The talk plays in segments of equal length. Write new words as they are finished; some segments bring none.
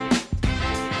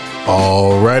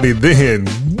Alrighty then,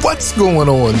 what's going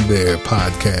on there,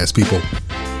 podcast people?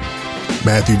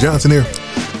 Matthew Johnson here.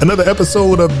 Another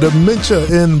episode of Dementia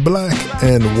in Black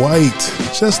and White.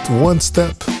 Just one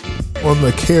step on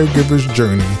the caregiver's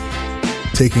journey,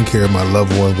 taking care of my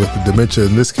loved one with dementia,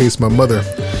 in this case, my mother.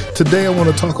 Today, I want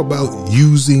to talk about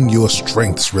using your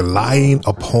strengths, relying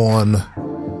upon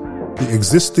the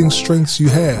existing strengths you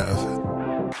have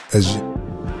as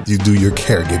you do your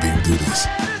caregiving duties.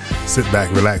 Sit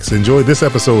back, relax, enjoy this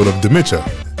episode of Dementia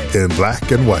in Black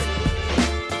and White.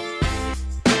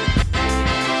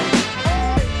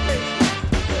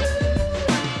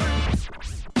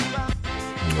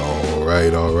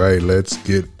 All right, let's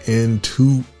get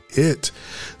into it.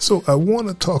 So I want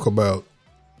to talk about,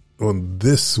 on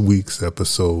this week's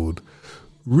episode,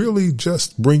 really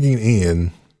just bringing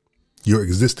in your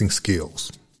existing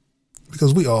skills,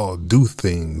 because we all do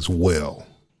things well,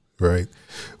 right?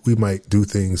 We might do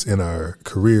things in our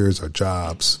careers, our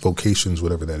jobs, vocations,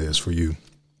 whatever that is for you,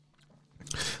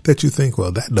 that you think,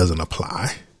 well, that doesn't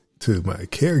apply to my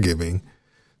caregiving.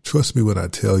 Trust me when I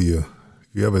tell you, if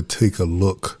you ever take a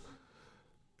look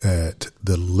at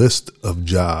the list of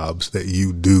jobs that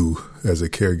you do as a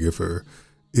caregiver,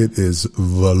 it is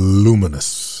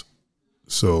voluminous.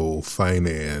 So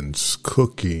finance,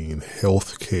 cooking,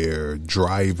 healthcare,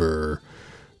 driver,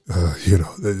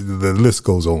 the list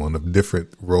goes on of different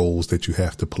roles that you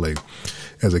have to play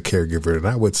as a caregiver. And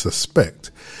I would suspect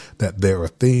that there are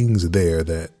things there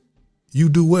that you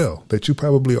do well, that you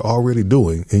probably are already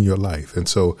doing in your life. And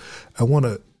so I want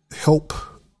to help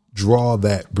draw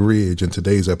that bridge in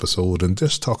today's episode and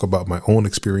just talk about my own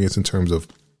experience in terms of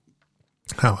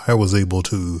how I was able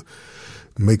to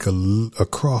make a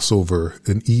crossover,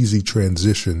 an easy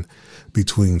transition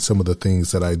between some of the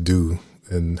things that I do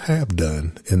and have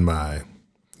done in my,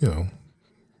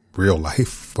 real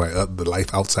life, the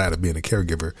life outside of being a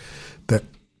caregiver, that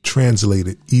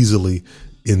translated easily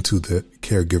into the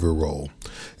caregiver role.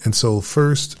 And so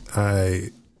first,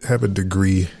 I have a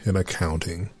degree in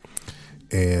accounting.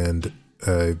 And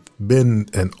I've been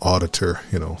an auditor,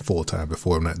 full time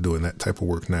before. I'm not doing that type of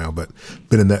work now, but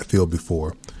been in that field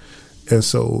before. And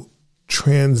so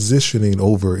transitioning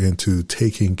over into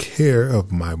taking care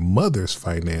of my mother's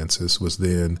finances was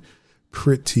then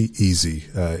pretty easy.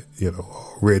 I,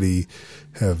 already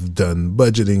have done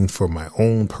budgeting for my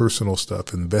own personal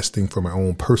stuff, investing for my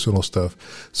own personal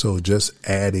stuff. So just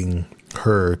adding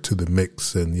her to the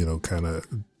mix and, kind of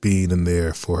being in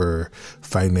there for her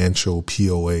financial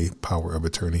POA, power of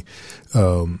attorney.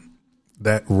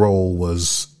 That role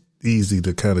was easy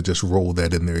to kind of just roll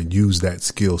that in there and use that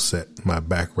skill set, my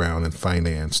background in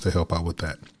finance, to help out with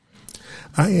that.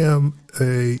 I am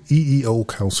a EEO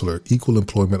counselor, equal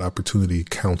employment opportunity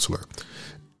counselor,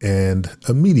 and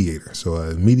a mediator. So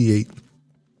I mediate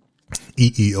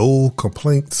EEO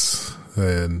complaints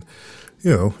and,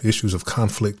 issues of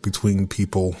conflict between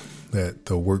people at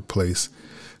the workplace.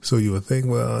 So you would think,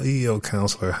 well, EEO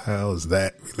counselor, how is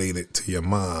that related to your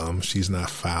mom? She's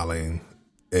not filing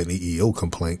an EEO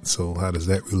complaint. So how does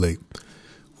that relate?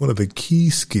 One of the key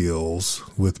skills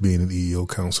with being an EEO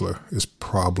counselor is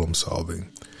problem solving.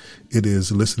 It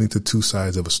is listening to two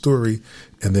sides of a story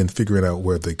and then figuring out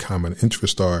where the common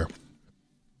interests are,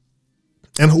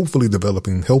 and hopefully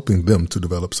helping them to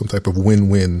develop some type of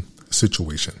win-win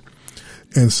situation.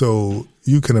 And so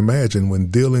you can imagine,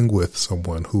 when dealing with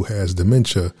someone who has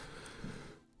dementia,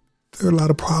 there are a lot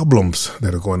of problems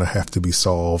that are going to have to be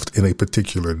solved in a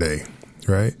particular day,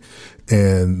 right?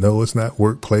 And no, it's not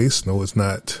workplace. No, it's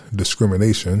not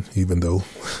discrimination, even though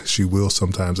she will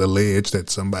sometimes allege that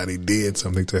somebody did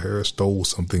something to her, stole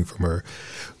something from her.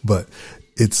 But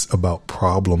it's about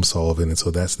problem solving. And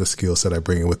so that's the skill set I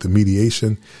bring in with the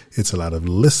mediation. It's a lot of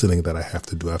listening that I have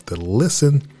to do. I have to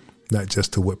listen, not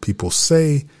just to what people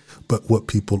say, but what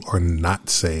people are not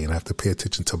saying. I have to pay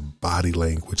attention to body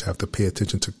language. I have to pay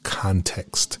attention to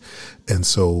context. And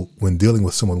so when dealing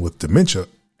with someone with dementia,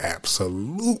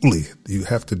 absolutely, you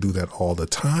have to do that all the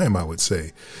time, I would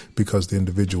say, because the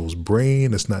individual's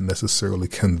brain is not necessarily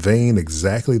conveying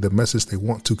exactly the message they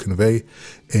want to convey.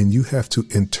 And you have to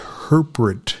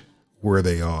interpret where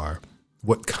they are,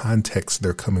 what context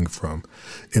they're coming from.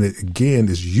 And it, again,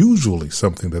 is usually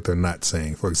something that they're not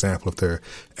saying. For example, if they're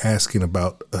asking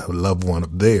about a loved one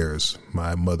of theirs,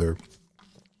 my mother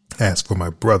asked for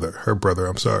my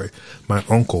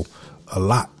uncle a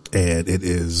lot. And it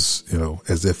is,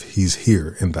 as if he's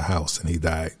here in the house and he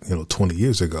died, 20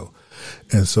 years ago.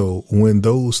 And so when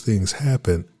those things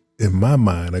happen, in my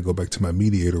mind, I go back to my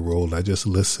mediator role and I just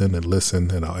listen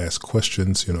and I'll ask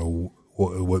questions,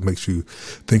 what makes you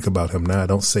think about him now? I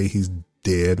don't say he's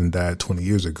dead and died 20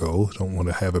 years ago. I don't want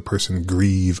to have a person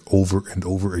grieve over and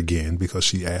over again because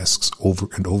she asks over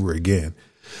and over again.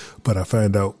 But I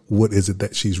find out what is it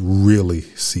that she's really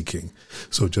seeking.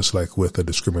 So just like with a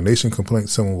discrimination complaint,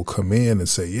 someone will come in and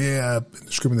say, yeah, I've been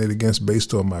discriminated against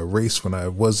based on my race when I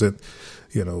wasn't,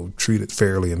 treated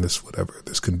fairly in this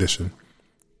condition.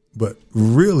 But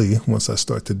really, once I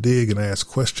start to dig and ask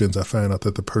questions, I find out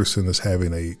that the person is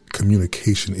having a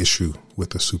communication issue with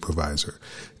the supervisor,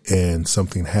 and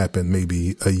something happened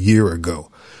maybe a year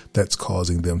ago that's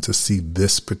causing them to see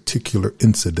this particular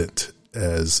incident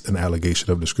as an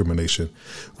allegation of discrimination.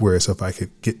 Whereas if I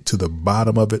could get to the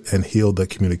bottom of it and heal the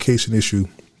communication issue,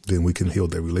 then we can heal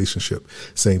their relationship.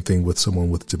 Same thing with someone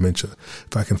with dementia.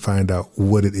 If I can find out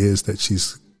what it is that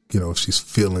she's, if she's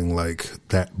feeling like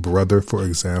that brother, for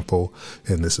example,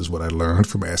 and this is what I learned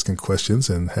from asking questions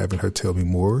and having her tell me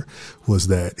more, was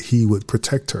that he would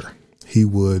protect her. He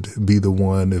would be the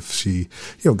one if she,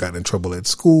 got in trouble at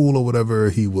school or whatever,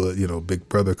 he would, big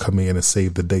brother come in and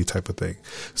save the day type of thing.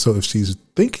 So if she's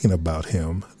thinking about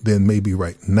him, then maybe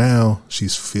right now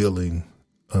she's feeling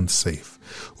unsafe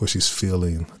or she's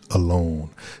feeling alone.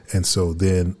 And so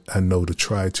then I know to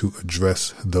try to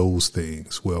address those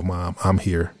things. Well, Mom, I'm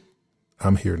here.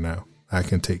 I'm here now. I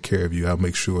can take care of you. I'll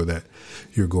make sure that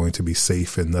you're going to be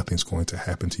safe and nothing's going to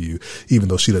happen to you. Even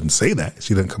though she doesn't say that,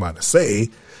 she doesn't come out and say,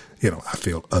 I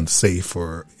feel unsafe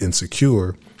or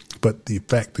insecure. But the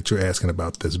fact that you're asking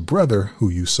about this brother who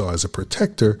you saw as a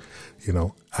protector,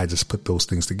 I just put those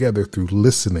things together through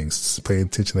listening, paying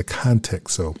attention to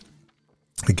context. So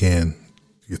again,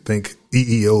 you think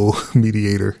EEO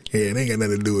mediator, it ain't got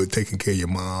nothing to do with taking care of your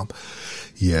mom.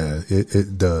 Yeah,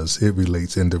 it does. It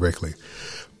relates indirectly.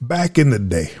 Back in the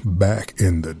day,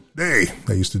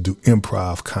 I used to do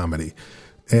improv comedy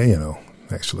and,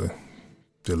 actually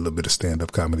did a little bit of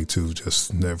stand-up comedy too,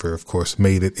 just never, of course,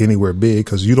 made it anywhere big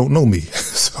because you don't know me.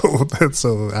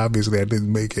 So obviously I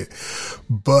didn't make it.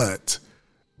 But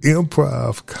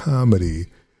improv comedy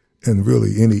and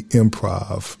really any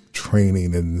improv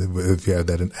training, and if you have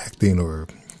that in acting or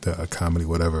the comedy,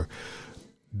 whatever,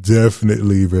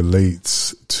 definitely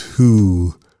relates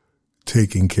to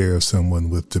taking care of someone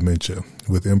with dementia.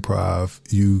 With improv,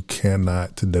 you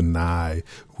cannot deny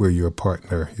where your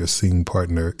scene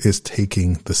partner is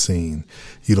taking the scene.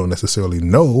 You don't necessarily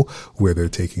know where they're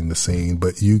taking the scene,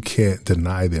 but you can't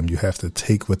deny them. You have to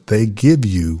take what they give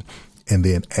you and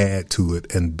then add to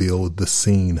it and build the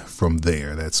scene from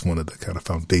there. That's one of the kind of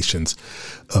foundations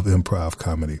of improv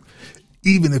comedy.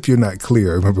 Even if you're not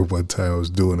clear, I remember one time I was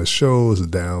doing a show, it was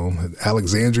down in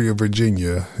Alexandria,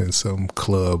 Virginia, in some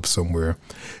club somewhere.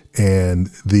 And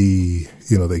they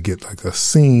get like a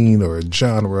scene or a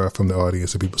genre from the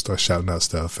audience and people start shouting out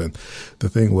stuff. And the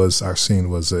thing was, our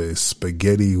scene was a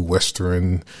spaghetti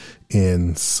Western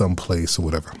in some place or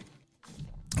whatever.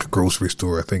 A grocery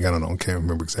store, I think, I don't know, can't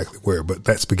remember exactly where, but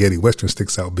that spaghetti Western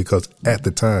sticks out because at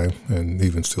the time, and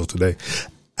even still today,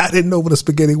 I didn't know what a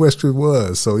spaghetti Western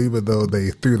was. So even though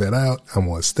they threw that out, I'm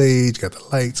on stage, got the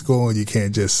lights going. You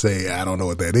can't just say, I don't know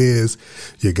what that is.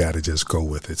 You got to just go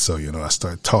with it. So, I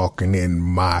start talking in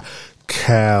my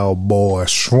cowboy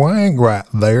swang right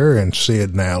there and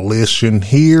said, now listen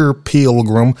here,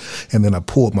 pilgrim. And then I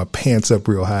pulled my pants up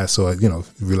real high. So I,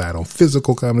 relied on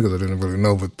physical comedy because I didn't really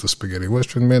know what the spaghetti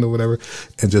Western meant or whatever,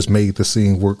 and just made the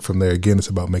scene work from there. Again, it's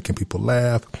about making people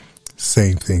laugh.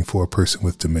 Same thing for a person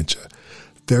with dementia.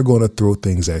 They're going to throw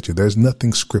things at you. There's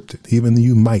nothing scripted. Even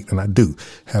you might, and I do,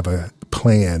 have a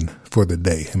plan for the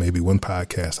day. And maybe one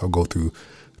podcast I'll go through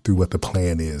what the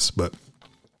plan is. But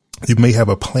you may have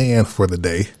a plan for the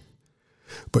day.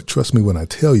 But trust me when I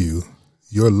tell you,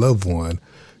 your loved one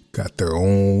got their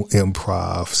own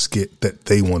improv skit that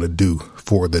they want to do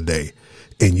for the day.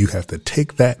 And you have to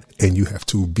take that and you have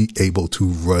to be able to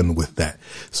run with that.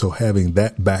 So having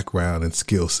that background and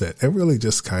skill set, and really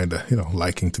just kind of,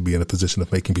 liking to be in a position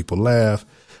of making people laugh,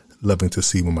 loving to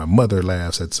see when my mother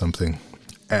laughs at something.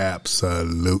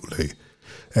 Absolutely.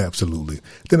 Absolutely.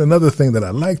 Then another thing that I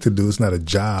like to do, is not a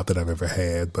job that I've ever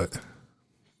had, but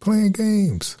playing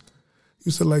games.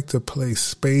 Used to like to play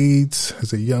spades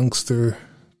as a youngster,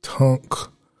 tunk,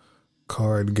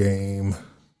 card game,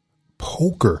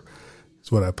 poker.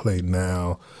 What I play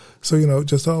now. So,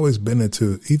 just always been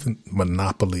into even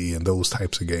Monopoly and those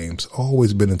types of games,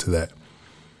 always been into that.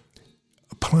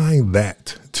 Applying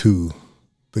that to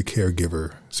the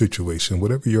caregiver situation,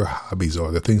 whatever your hobbies are,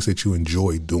 the things that you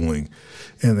enjoy doing.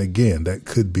 And again, that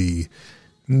could be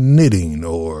knitting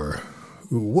or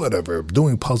whatever,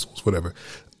 doing puzzles, whatever.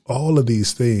 All of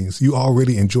these things, you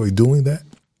already enjoy doing that.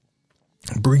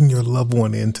 Bring your loved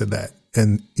one into that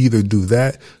and either do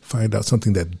that, find out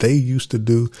something that they used to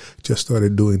do. Just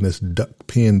started doing this duck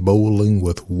pin bowling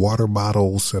with water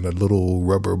bottles and a little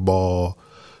rubber ball.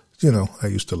 I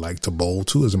used to like to bowl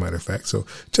too, as a matter of fact. So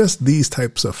just these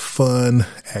types of fun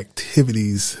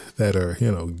activities that are,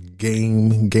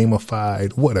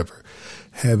 gamified, whatever.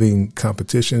 Having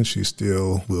competition, she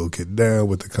still will get down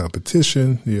with the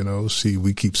competition.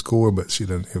 We keep score, but she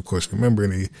doesn't, of course, remember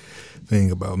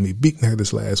anything about me beating her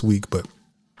this last week. But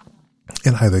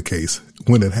in either case,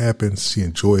 when it happens, she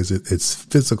enjoys it. It's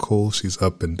physical. She's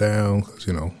up and down.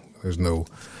 There's no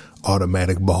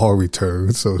automatic ball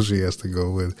return, so she has to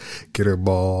go and get her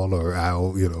ball, or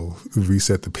I'll,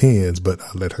 reset the pins, but I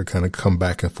let her kind of come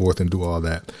back and forth and do all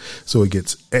that. So it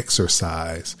gets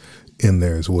exercise in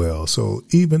there as well. So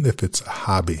even if it's a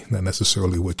hobby, not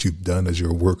necessarily what you've done as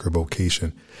your work or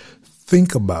vocation,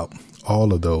 think about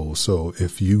all of those. So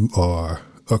if you are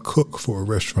a cook for a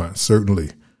restaurant, certainly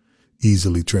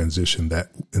easily transition that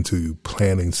into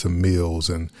planning some meals.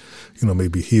 And,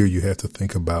 maybe here you have to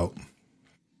think about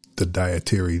the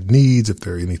dietary needs, if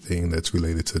there are anything that's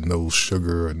related to no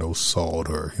sugar or no salt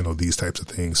or, these types of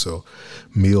things. So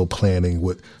meal planning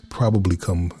would probably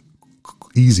come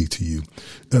easy to you.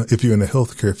 If you're in the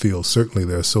healthcare field, certainly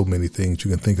there are so many things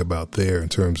you can think about there in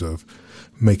terms of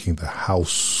making the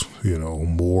house,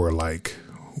 more like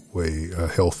a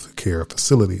healthcare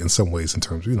facility in some ways, in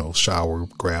terms of, shower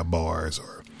grab bars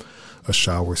or a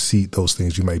shower seat, those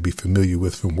things you might be familiar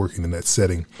with from working in that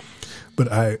setting. But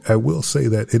I will say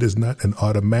that it is not an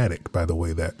automatic, by the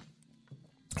way, that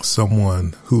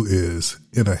someone who is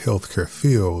in a healthcare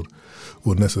field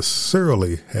will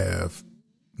necessarily have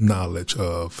knowledge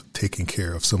of taking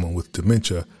care of someone with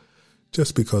dementia,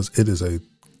 just because it is a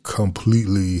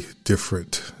completely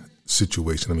different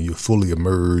situation. I mean, you're fully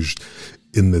immersed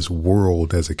in this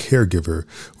world as a caregiver,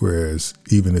 whereas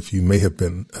even if you may have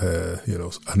been, a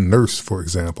nurse, for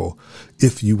example,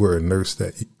 if you were a nurse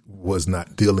that was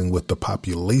not dealing with the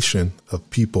population of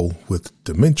people with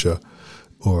dementia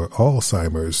or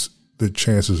Alzheimer's, the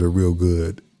chances are real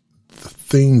good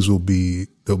there'll be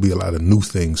a lot of new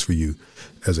things for you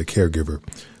as a caregiver.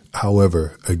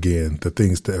 However, again,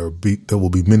 there will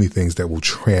be many things that will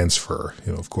transfer.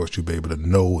 Of course, you'll be able to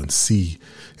know and see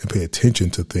and pay attention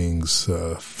to things,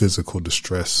 physical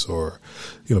distress or,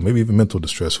 maybe even mental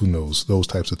distress. Who knows? Those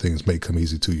types of things may come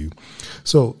easy to you.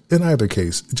 So in either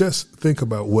case, just think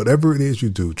about whatever it is you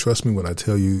do. Trust me when I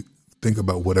tell you, think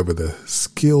about whatever the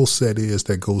skill set is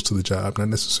that goes to the job, not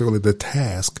necessarily the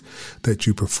task that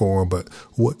you perform, but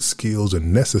what skills are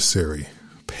necessary.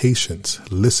 Patience,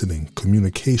 listening,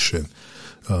 communication,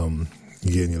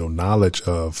 knowledge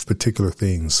of particular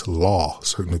things, law.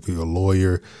 Certainly if you're a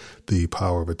lawyer, the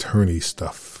power of attorney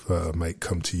stuff might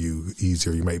come to you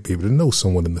easier. You might be able to know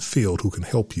someone in the field who can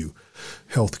help you.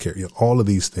 Healthcare, all of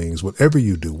these things, whatever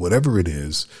you do, whatever it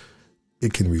is,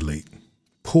 it can relate.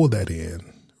 Pull that in,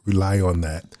 rely on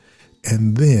that.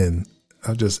 And then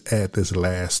I'll just add this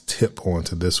last tip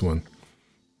onto this one.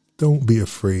 Don't be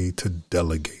afraid to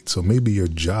delegate. So maybe your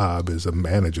job is a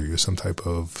manager. You're some type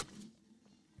of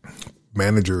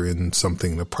manager in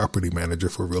something, a property manager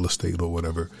for real estate or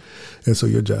whatever. And so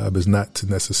your job is not to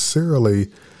necessarily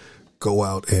go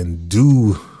out and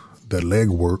do the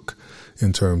legwork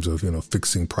in terms of,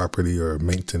 fixing property or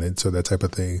maintenance or that type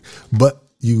of thing. But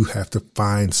you have to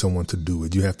find someone to do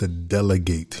it. You have to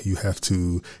delegate. You have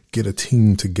to get a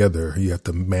team together. You have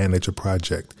to manage a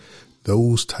project.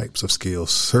 Those types of skills,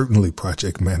 certainly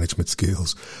project management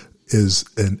skills, is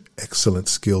an excellent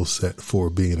skill set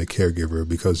for being a caregiver,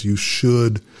 because you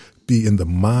should be in the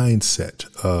mindset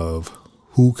of,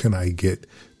 who can I get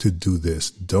to do this?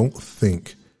 Don't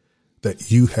think that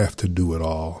you have to do it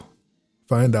all.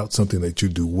 Find out something that you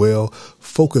do well,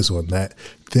 focus on that,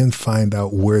 then find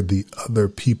out where the other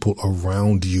people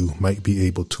around you might be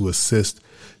able to assist,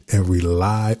 and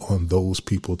rely on those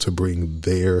people to bring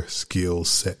their skill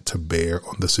set to bear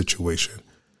on the situation.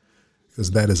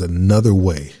 Because that is another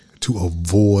way to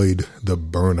avoid the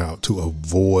burnout, to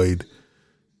avoid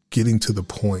getting to the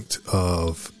point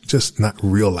of just not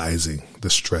realizing the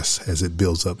stress as it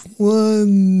builds up,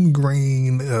 one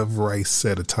grain of rice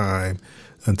at a time,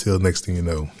 until next thing you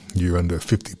know, you're under a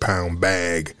 50-pound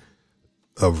bag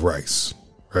of rice,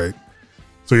 right?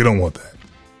 So you don't want that.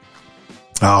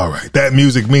 All right. That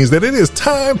music means that it is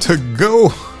time to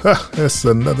go. That's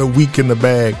another week in the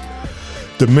bag.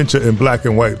 Dementia in Black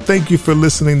and White. Thank you for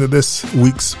listening to this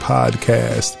week's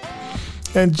podcast.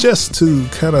 And just to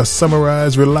kind of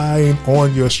summarize, relying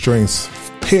on your strengths,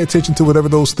 pay attention to whatever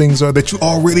those things are that you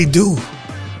already do,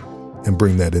 and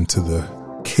bring that into the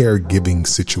caregiving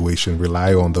situation.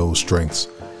 Rely on those strengths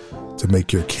to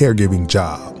make your caregiving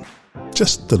job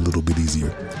just a little bit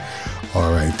easier.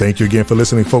 All right. Thank you again for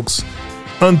listening, folks.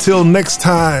 Until next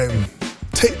time,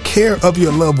 take care of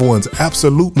your loved ones.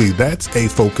 Absolutely. That's a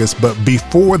focus. But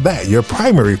before that, your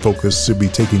primary focus should be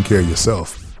taking care of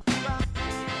yourself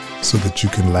so that you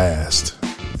can last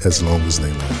as long as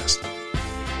they last.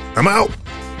 I'm out.